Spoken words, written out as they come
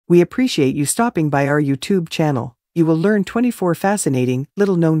We appreciate you stopping by our YouTube channel. You will learn 24 fascinating,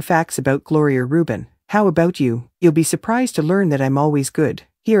 little-known facts about Gloria Reuben. How about you? You'll be surprised to learn that I'm always good.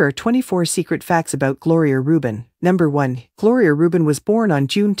 Here are 24 secret facts about Gloria Reuben. Number 1. Gloria Reuben was born on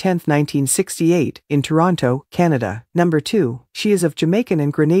June 10, 1968, in Toronto, Canada. Number 2. She is of Jamaican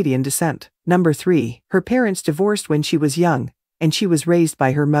and Grenadian descent. Number 3. Her parents divorced when she was young, and she was raised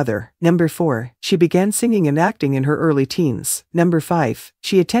by her mother. Number 4. She began singing and acting in her early teens. Number 5.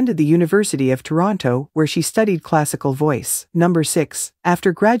 She attended the University of Toronto, where she studied classical voice. Number 6.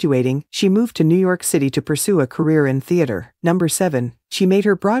 After graduating, she moved to New York City to pursue a career in theater. Number 7. She made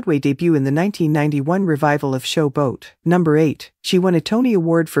her Broadway debut in the 1991 revival of Show Boat. Number 8. She won a Tony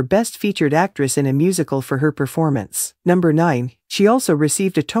Award for Best Featured Actress in a Musical for her performance. Number 9. She also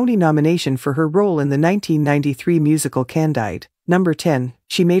received a Tony nomination for her role in the 1993 musical Candide. Number 10.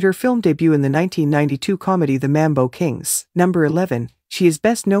 She made her film debut in the 1992 comedy The Mambo Kings. Number 11. She is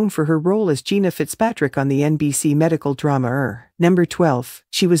best known for her role as Gina Fitzpatrick on the NBC medical drama Number 12.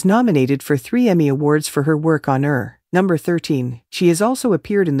 She was nominated for 3 Emmy Awards for her work on Number 13. She has also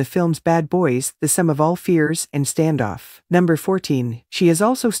appeared in the films Bad Boys, The Sum of All Fears, and Standoff. Number 14. She has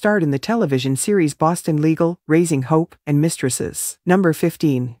also starred in the television series Boston Legal, Raising Hope, and Mistresses. Number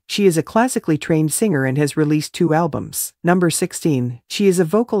 15. She is a classically trained singer and has released 2 albums. Number 16. She is a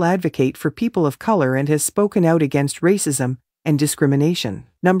vocal advocate for people of color and has spoken out against racism and discrimination.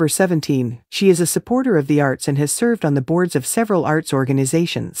 Number 17. She is a supporter of the arts and has served on the boards of several arts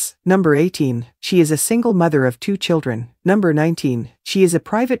organizations. Number 18. She is a single mother of 2 children. Number 19. She is a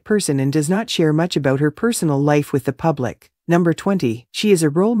private person and does not share much about her personal life with the public. Number 20. She is a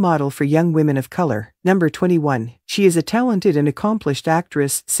role model for young women of color. Number 21. She is a talented and accomplished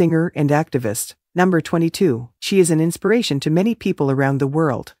actress, singer, and activist. Number 22. She is an inspiration to many people around the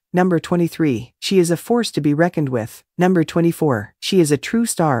world. Number 23. She is a force to be reckoned with. Number 24. She is a true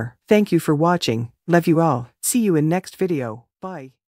star. Thank you for watching. Love you all. See you in next video. Bye.